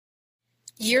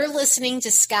You're listening to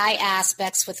Sky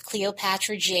Aspects with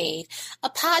Cleopatra Jade, a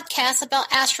podcast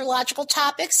about astrological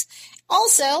topics,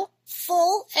 also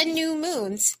full and new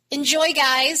moons. Enjoy,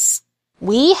 guys!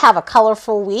 We have a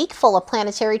colorful week full of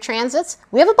planetary transits.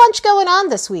 We have a bunch going on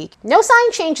this week. No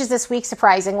sign changes this week,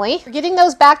 surprisingly. We're getting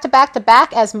those back to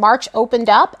back as March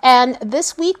opened up, and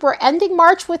this week we're ending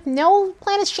March with no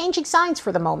planets changing signs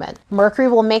for the moment. Mercury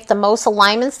will make the most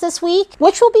alignments this week,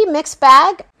 which will be mixed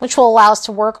bag, which will allow us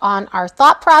to work on our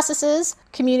thought processes,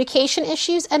 communication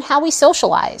issues, and how we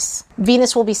socialize.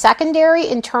 Venus will be secondary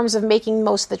in terms of making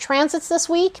most of the transits this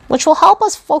week, which will help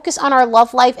us focus on our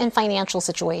love life and financial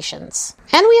situations.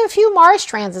 And we have a few Mars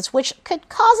transits, which could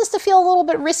cause us to feel a little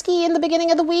bit risky in the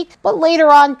beginning of the week, but later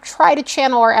on, try to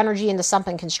channel our energy into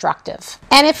something constructive.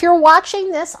 And if you're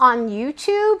watching this on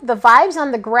YouTube, the vibes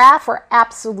on the graph are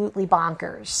absolutely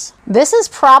bonkers. This is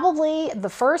probably the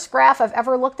first graph I've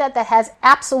ever looked at that has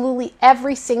absolutely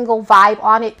every single vibe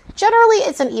on it. Generally,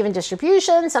 it's an even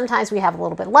distribution. Sometimes we have a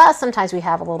little bit less, sometimes we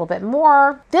have a little bit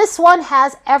more. This one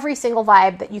has every single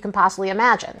vibe that you can possibly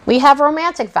imagine. We have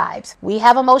romantic vibes. We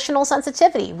have emotional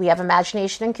sensitivity. We have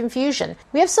imagination and confusion.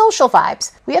 We have social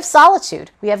vibes. We have solitude.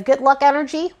 We have good luck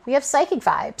energy. We have psychic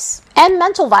vibes. And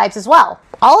mental vibes as well.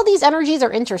 All of these energies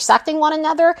are intersecting one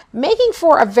another, making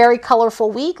for a very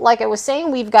colorful week. Like I was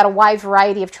saying, we've got a wide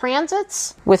variety of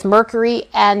transits, with Mercury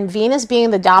and Venus being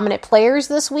the dominant players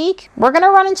this week. We're going to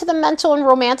run into the mental and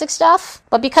romantic stuff,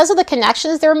 but because of the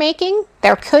connections they're making,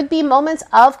 there could be moments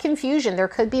of confusion. There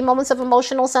could be moments of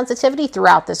emotional sensitivity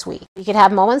throughout this week. You could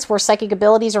have moments where psychic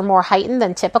abilities are more heightened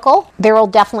than typical. There will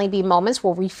definitely be moments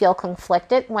where we feel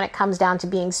conflicted when it comes down to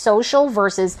being social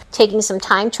versus taking some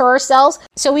time to ourselves.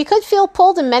 So we could feel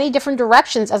pulled in many different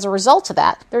directions as a result of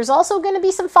that. There's also going to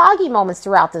be some foggy moments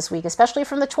throughout this week, especially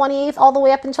from the 28th all the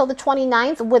way up until the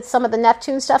 29th with some of the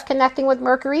Neptune stuff connecting with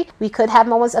Mercury. We could have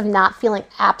moments of not feeling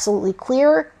absolutely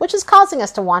clear, which is causing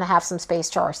us to want to have some space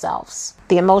to ourselves.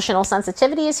 The emotional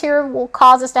sensitivity is here will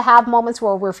cause us to have moments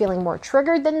where we're feeling more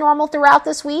triggered than normal throughout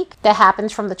this week. That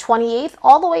happens from the 28th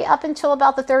all the way up until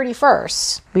about the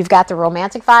 31st. We've got the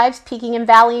romantic vibes peaking and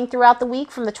valleying throughout the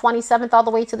week from the 27th all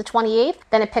the way to the 28th.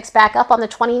 Then it picks back up on the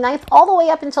 29th all the way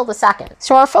up until the 2nd.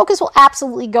 So our focus will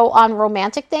absolutely go on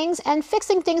romantic things and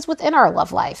fixing things within our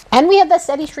love life. And we have that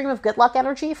steady stream of good luck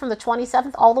energy from the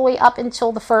 27th all the way up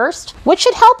until the 1st, which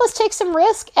should help us take some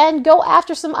risk and go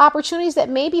after some opportunities that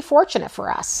may be fortunate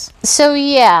for us. So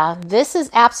yeah, this is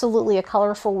absolutely a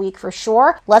colorful week for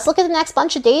sure. Let's look at the next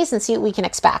bunch of days and see what we can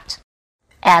expect.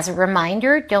 As a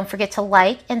reminder, don't forget to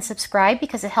like and subscribe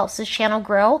because it helps this channel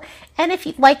grow. And if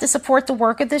you'd like to support the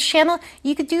work of this channel,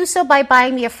 you could do so by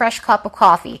buying me a fresh cup of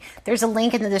coffee. There's a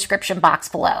link in the description box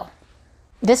below.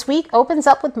 This week opens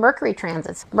up with Mercury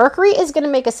transits. Mercury is going to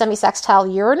make a semi-sextile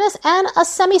Uranus and a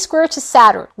semi-square to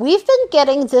Saturn. We've been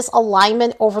getting this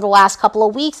alignment over the last couple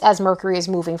of weeks as Mercury is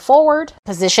moving forward.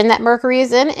 The position that Mercury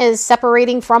is in is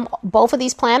separating from both of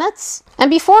these planets. And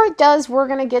before it does, we're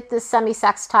going to get this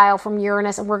semi-sextile from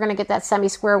Uranus and we're going to get that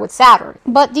semi-square with Saturn.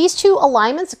 But these two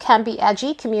alignments can be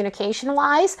edgy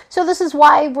communication-wise. So this is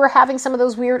why we're having some of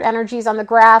those weird energies on the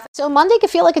graph. So Monday could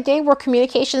feel like a day where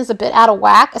communication is a bit out of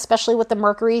whack, especially with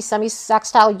the Mercury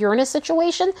semi-sextile Uranus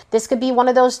situation. This could be one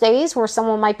of those days where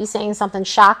someone might be saying something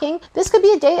shocking. This could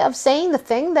be a day of saying the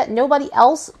thing that nobody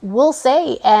else will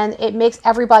say, and it makes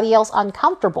everybody else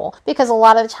uncomfortable, because a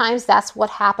lot of the times that's what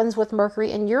happens with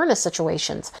Mercury and Uranus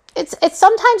situations. It's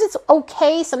sometimes it's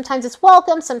okay, sometimes it's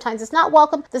welcome, sometimes it's not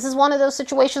welcome. This is one of those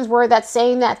situations where that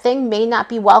saying that thing may not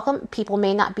be welcome. People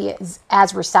may not be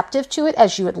as receptive to it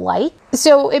as you would like.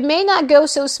 So it may not go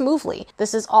so smoothly.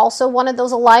 This is also one of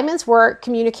those alignments where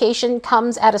communication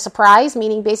comes at a surprise,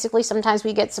 meaning basically sometimes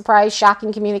we get surprise,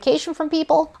 shocking communication from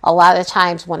people. A lot of the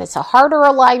times when it's a harder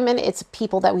alignment, it's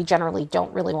people that we generally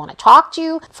don't really want to talk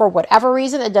to for whatever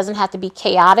reason. It doesn't have to be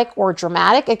chaotic or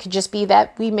dramatic. It could just be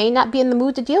that we may not be in the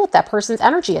mood to deal with that person's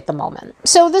energy at the moment.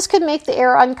 So this could make the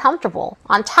air uncomfortable.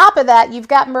 On top of that, you've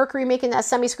got Mercury making that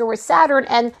semi-square with Saturn,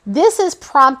 and this is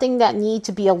prompting that need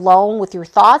to be alone with your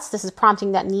thoughts. This is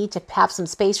prompting that need to have some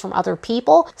space from other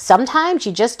people. Sometimes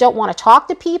you just don't want to talk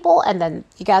to people, and then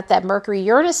you got that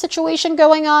Mercury-Uranus situation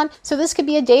going on. So this could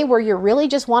be a day where you're really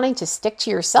just wanting to stick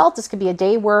to yourself. This could be a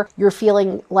day where you're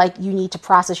feeling like you need to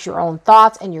process your own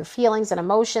thoughts and your feelings and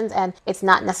emotions, and it's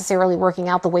not necessarily working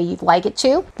out the way you'd like it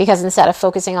to, because instead of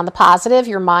focusing on the positive,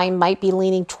 your mind might be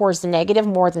leaning towards the negative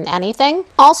more than anything.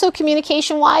 Also,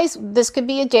 communication-wise, this could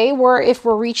be a day where if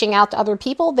we're reaching out to other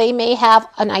people, they may have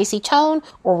an icy tone,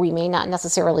 or we may not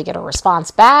necessarily get a response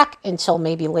back until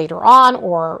maybe later on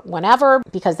or whenever,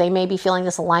 because they may be feeling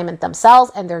this alignment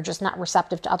themselves and they're just not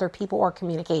receptive to other people or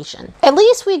communication. At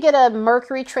least we get a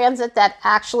Mercury transit that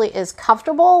actually is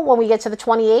comfortable when we get to the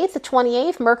 28th. The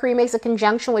 28th, Mercury makes a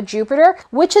conjunction with Jupiter,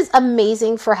 which is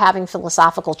amazing for having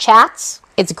philosophical chats.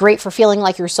 It's great for feeling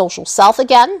like your social self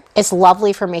again. It's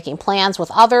lovely for making plans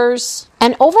with others.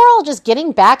 And overall, just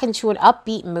getting back into an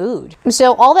upbeat mood.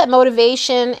 So all that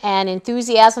motivation and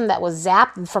enthusiasm that was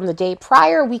zapped from the day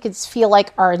prior, we could feel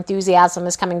like our enthusiasm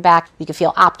is coming back. We could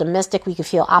feel optimistic. We could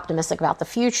feel optimistic about the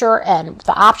future and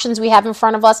the options we have in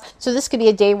front of us. So this could be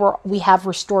a day where we have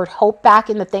restored hope back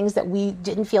in the things that we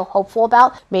didn't feel hopeful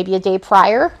about, maybe a day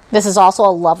prior. This is also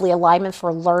a lovely alignment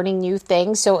for learning new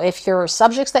things. So if there are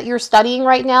subjects that you're studying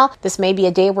right now, this may be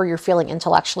a day where you're feeling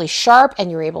intellectually sharp and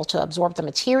you're able to absorb the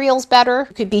materials better.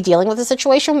 You could be dealing with a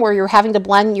situation where you're having to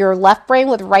blend your left brain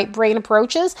with right brain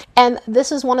approaches. And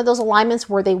this is one of those alignments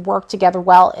where they work together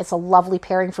well. It's a lovely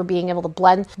pairing for being able to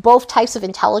blend both types of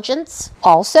intelligence.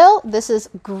 Also, this is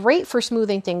great for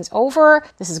smoothing things over.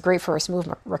 This is great for a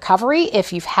smooth recovery.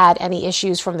 If you've had any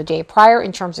issues from the day prior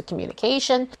in terms of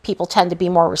communication, people tend to be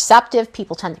more receptive.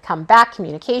 People tend to come back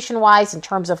communication-wise in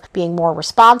terms of being more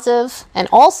responsive. And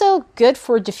also good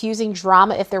for diffusing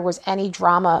drama if there was any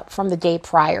drama from the day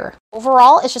prior.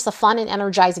 Overall, it's just a fun and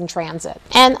energizing transit.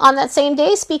 And on that same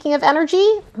day, speaking of energy,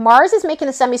 Mars is making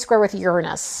a semi-square with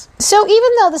Uranus. So even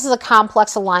though this is a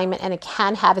complex alignment and it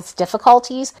can have its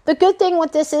difficulties, the good thing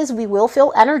with this is we will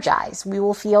feel energized. We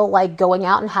will feel like going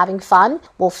out and having fun.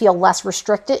 We'll feel less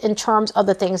restricted in terms of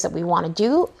the things that we want to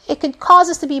do. It could cause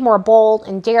us to be more bold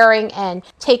and daring and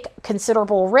take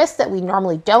considerable risks that we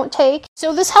normally don't take.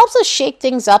 So this helps us shake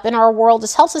things up in our world.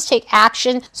 This helps us take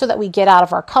action so that we get out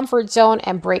of our comfort zone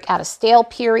and break out of stale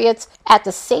periods. At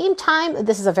the same time,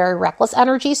 this is a very reckless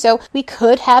energy, so we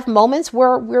could have moments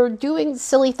where we're doing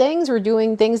silly things, we're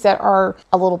doing things that are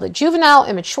a little bit juvenile,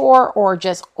 immature, or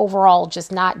just overall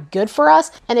just not good for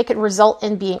us, and it could result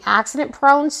in being accident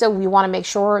prone. So we want to make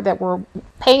sure that we're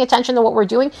paying attention to what we're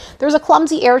doing. There's a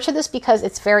clumsy air to this because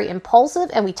it's very impulsive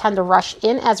and we tend to rush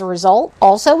in as a result.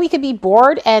 Also, we could be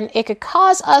bored and it could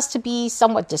cause us to be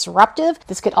somewhat disruptive.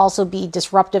 This could also be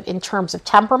disruptive in terms of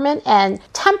temperament, and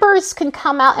tempers can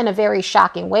come out in a very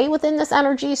shocking way within this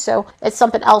energy. So it's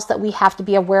something else that we have to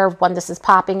be aware of when this is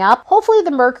popping up. Hopefully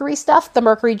the Mercury stuff, the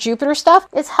Mercury Jupiter stuff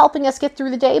is helping us get through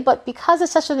the day, but because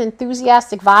it's such an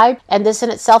enthusiastic vibe and this in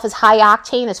itself is high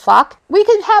octane as fuck, we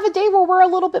could have a day where we're a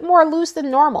little bit more loose than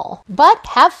normal. But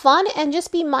have fun and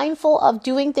just be mindful of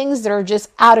doing things that are just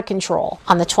out of control.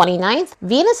 On the 29th,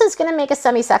 Venus is going to make a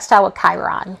semi-sextile with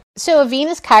Chiron. So a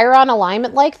Venus-Chiron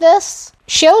alignment like this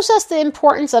shows us the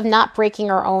importance of not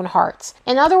breaking our own hearts.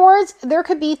 In other words, there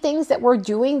could be things that we're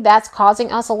doing that's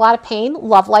causing us a lot of pain,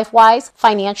 love life-wise,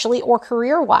 financially, or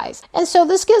career-wise. And so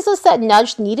this gives us that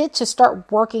nudge needed to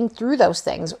start working through those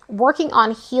things, working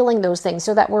on healing those things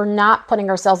so that we're not putting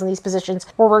ourselves in these positions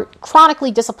where we're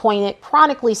chronically disappointed,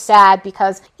 chronically sad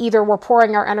because either we're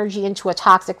pouring our energy into a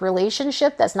toxic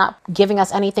relationship that's not giving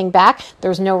us anything back.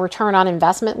 There's no return on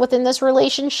investment within this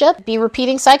relationship. Be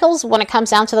repeating cycles when it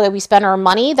comes down to the way we spend our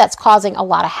money that's causing a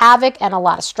lot of havoc and a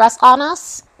lot of stress on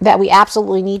us that we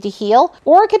absolutely need to heal.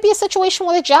 Or it could be a situation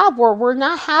with a job where we're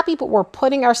not happy, but we're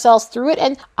putting ourselves through it.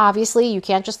 And obviously you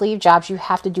can't just leave jobs. You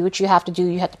have to do what you have to do.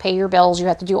 You have to pay your bills. You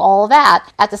have to do all of that.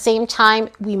 At the same time,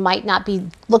 we might not be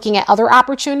looking at other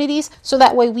opportunities. So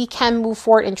that way we can move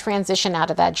forward and transition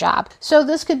out of that job. So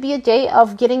this could be a day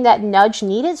of getting that nudge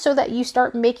needed so that you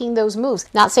start making those moves.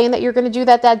 Not saying that you're going to do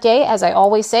that day. As I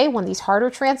always say, when these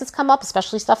harder transits come up,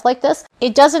 especially stuff like this,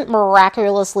 it doesn't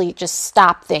miraculously just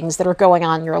stop things that are going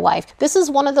on in your life. This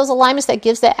is one of those alignments that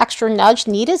gives that extra nudge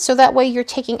needed so that way you're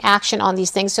taking action on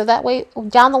these things. So that way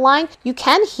down the line, you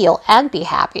can heal and be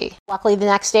happy. Luckily, the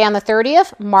next day on the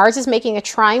 30th, Mars is making a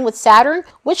trine with Saturn,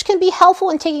 which can be helpful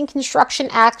in taking construction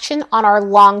action on our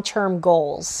long-term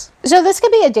goals. So this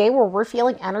could be a day where we're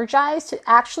feeling energized to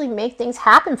actually make things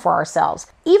happen for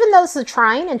ourselves. Even though it's a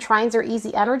trine and trines are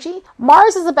easy energy,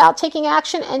 Mars is about taking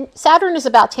action and Saturn is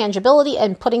about tangibility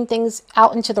and putting things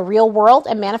out into the real world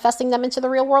and manifesting them into the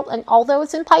real world. And although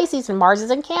it's in Pisces and Mars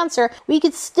is in Cancer, we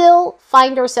could still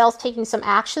find ourselves taking some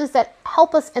actions that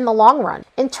help us in the long run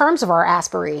in terms of our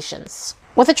aspirations.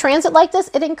 With a transit like this,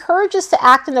 it encourages us to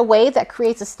act in a way that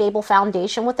creates a stable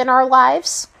foundation within our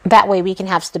lives. That way we can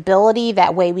have stability.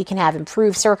 That way we can have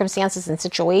improved circumstances and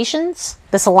situations.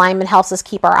 This alignment helps us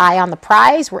keep our eye on the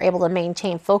prize. We're able to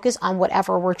maintain focus on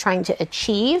whatever we're trying to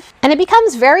achieve. And it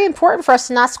becomes very important for us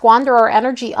to not squander our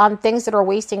energy on things that are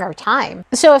wasting our time.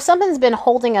 So if something's been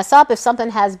holding us up, if something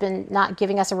has been not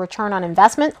giving us a return on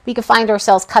investment, we can find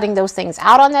ourselves cutting those things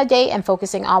out on that day and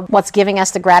focusing on what's giving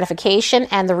us the gratification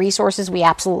and the resources we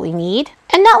absolutely need.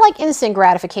 And not like instant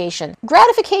gratification.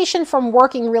 Gratification from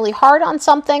working really hard on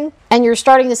something and you're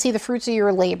starting to see the fruits of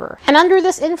your labor. And under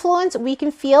this influence, we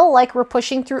can feel like we're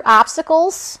pushing through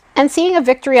obstacles and seeing a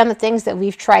victory on the things that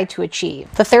we've tried to achieve.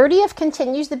 The 30th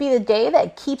continues to be the day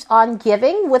that keeps on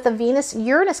giving with a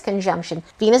Venus-Uranus conjunction.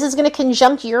 Venus is going to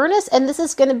conjunct Uranus, and this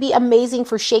is going to be amazing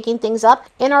for shaking things up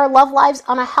in our love lives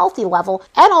on a healthy level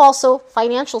and also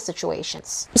financial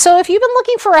situations. So if you've been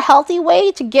looking for a healthy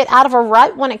way to get out of a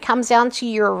rut when it comes down to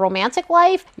your romantic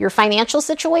life, your financial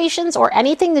situations, or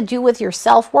anything to do with your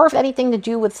self-worth, anything to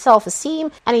do with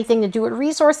self-esteem, anything to do with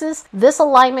resources, this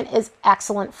alignment is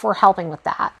excellent for helping with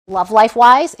that. Love life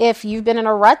wise, if you've been in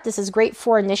a rut, this is great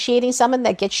for initiating something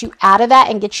that gets you out of that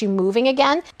and gets you moving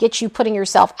again, gets you putting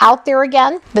yourself out there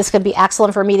again. This could be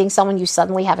excellent for meeting someone you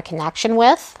suddenly have a connection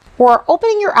with. Or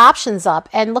opening your options up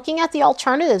and looking at the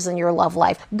alternatives in your love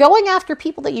life. Going after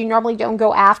people that you normally don't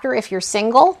go after if you're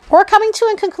single. Or coming to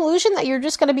a conclusion that you're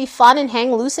just going to be fun and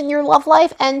hang loose in your love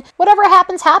life. And whatever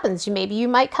happens, happens. Maybe you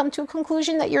might come to a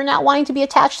conclusion that you're not wanting to be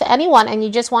attached to anyone and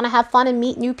you just want to have fun and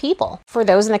meet new people. For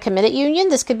those in a committed union,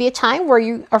 this could be a time where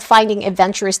you are finding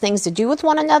adventurous things to do with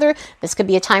one another. This could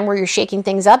be a time where you're shaking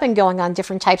things up and going on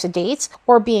different types of dates.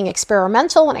 Or being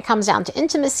experimental when it comes down to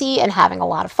intimacy and having a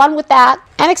lot of fun with that.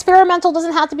 And experimental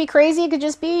doesn't have to be crazy. It could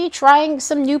just be trying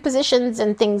some new positions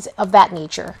and things of that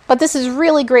nature. But this is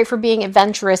really great for being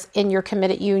adventurous in your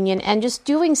committed union and just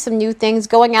doing some new things,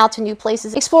 going out to new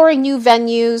places, exploring new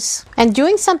venues, and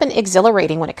doing something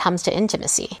exhilarating when it comes to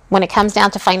intimacy. When it comes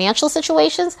down to financial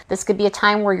situations, this could be a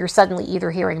time where you're suddenly either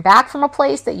hearing back from a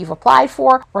place that you've applied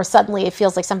for, or suddenly it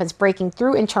feels like something's breaking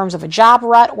through in terms of a job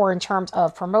rut or in terms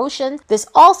of promotion. This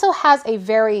also has a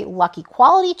very lucky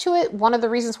quality to it. One of the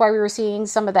reasons why we were seeing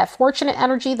some of that fortunate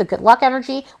energy, the good luck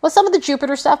energy, was some of the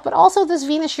Jupiter stuff, but also this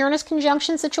Venus-Uranus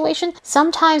conjunction situation.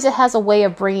 Sometimes it has a way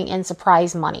of bringing in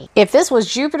surprise money. If this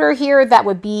was Jupiter here, that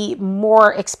would be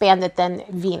more expanded than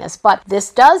Venus, but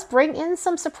this does bring in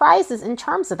some surprises in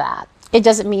terms of that. It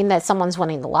doesn't mean that someone's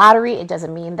winning the lottery. It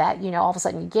doesn't mean that, all of a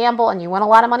sudden you gamble and you win a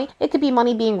lot of money. It could be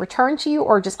money being returned to you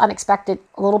or just unexpected,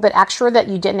 a little bit extra that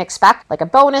you didn't expect, like a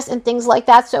bonus and things like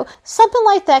that. So something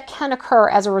like that can occur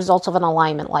as a result of an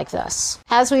alignment like this.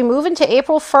 As we move into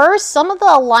April 1st, some of the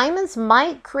alignments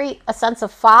might create a sense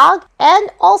of fog and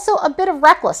also a bit of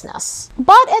recklessness.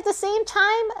 But at the same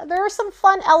time, there are some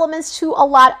fun elements to a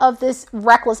lot of this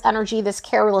reckless energy, this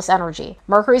careless energy.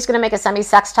 Mercury's going to make a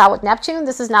semi-sextile with Neptune.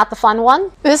 This is not the fun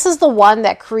one. This is the one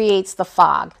that creates the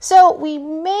fog. So we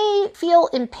may feel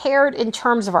impaired in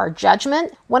terms of our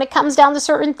judgment when it comes down to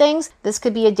certain things. This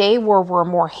could be a day where we're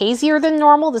more hazier than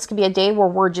normal. This could be a day where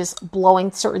we're just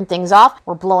blowing certain things off.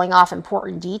 We're blowing off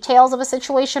important details of a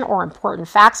situation or important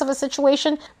facts of a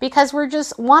situation because we're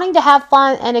just wanting to have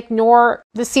fun and ignore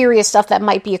the serious stuff that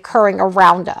might be occurring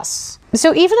around us.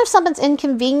 So even if something's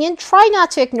inconvenient, try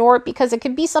not to ignore it because it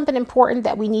could be something important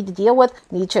that we need to deal with,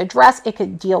 need to address. It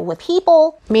could deal with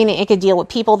people, meaning it could deal with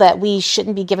people that we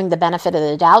shouldn't be giving the benefit of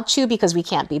the doubt to because we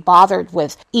can't be bothered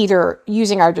with either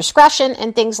using our discretion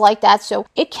and things like that. So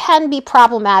it can be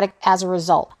problematic as a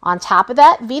result. On top of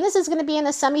that, Venus is going to be in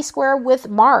a semi-square with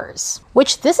Mars,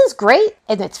 which this is great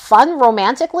and it's fun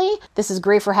romantically. This is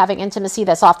great for having intimacy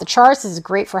that's off the charts. This is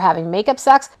great for having makeup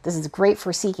sex. This is great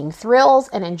for seeking thrills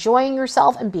and enjoying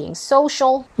yourself and being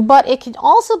social, but it can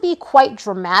also be quite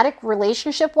dramatic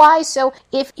relationship wise. So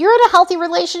if you're in a healthy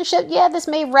relationship, this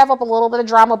may rev up a little bit of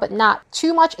drama, but not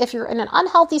too much. If you're in an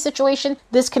unhealthy situation,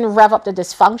 this can rev up the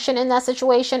dysfunction in that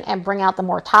situation and bring out the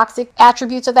more toxic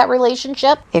attributes of that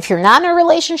relationship. If you're not in a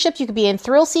relationship, you could be in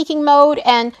thrill seeking mode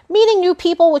and meeting new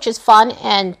people, which is fun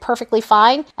and perfectly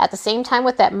fine. At the same time,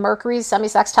 with that Mercury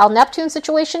semi-sextile Neptune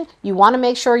situation, you want to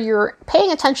make sure you're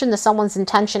paying attention to someone's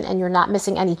intention and you're not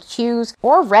missing any cues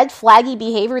or red flaggy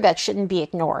behavior that shouldn't be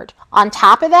ignored. On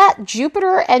top of that,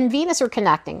 Jupiter and Venus are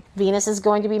connecting. Venus is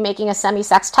going to be making a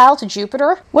semi-sextile to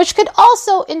Jupiter, which could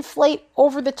also inflate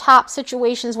over-the-top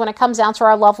situations when it comes down to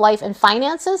our love life and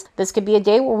finances. This could be a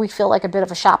day where we feel like a bit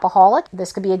of a shopaholic.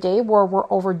 This could be a day where we're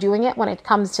overdoing it when it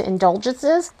comes to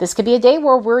indulgences. This could be a day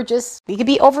where we could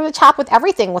be over the top with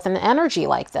everything with an energy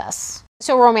like this.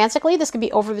 So romantically, this could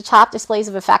be over-the-top displays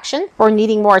of affection or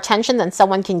needing more attention than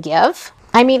someone can give.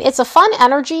 I mean, it's a fun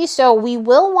energy, so we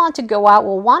will want to go out.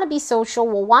 We'll want to be social.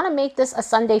 We'll want to make this a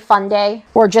Sunday fun day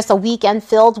or just a weekend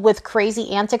filled with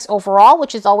crazy antics overall,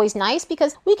 which is always nice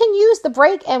because we can use the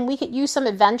break and we could use some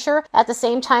adventure at the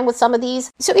same time with some of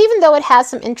these. So even though it has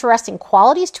some interesting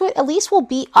qualities to it, at least we'll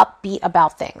be upbeat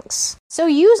about things. So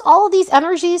use all of these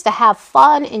energies to have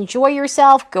fun, enjoy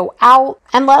yourself, go out,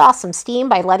 and let off some steam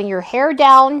by letting your hair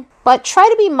down. But try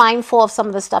to be mindful of some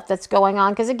of the stuff that's going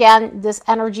on because, again, this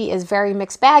energy is very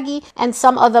mixed baggy, and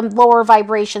some of the lower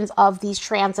vibrations of these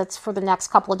transits for the next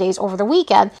couple of days over the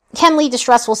weekend can lead to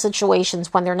stressful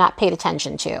situations when they're not paid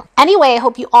attention to. Anyway, I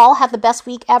hope you all have the best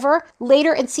week ever.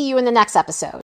 Later, and see you in the next episode.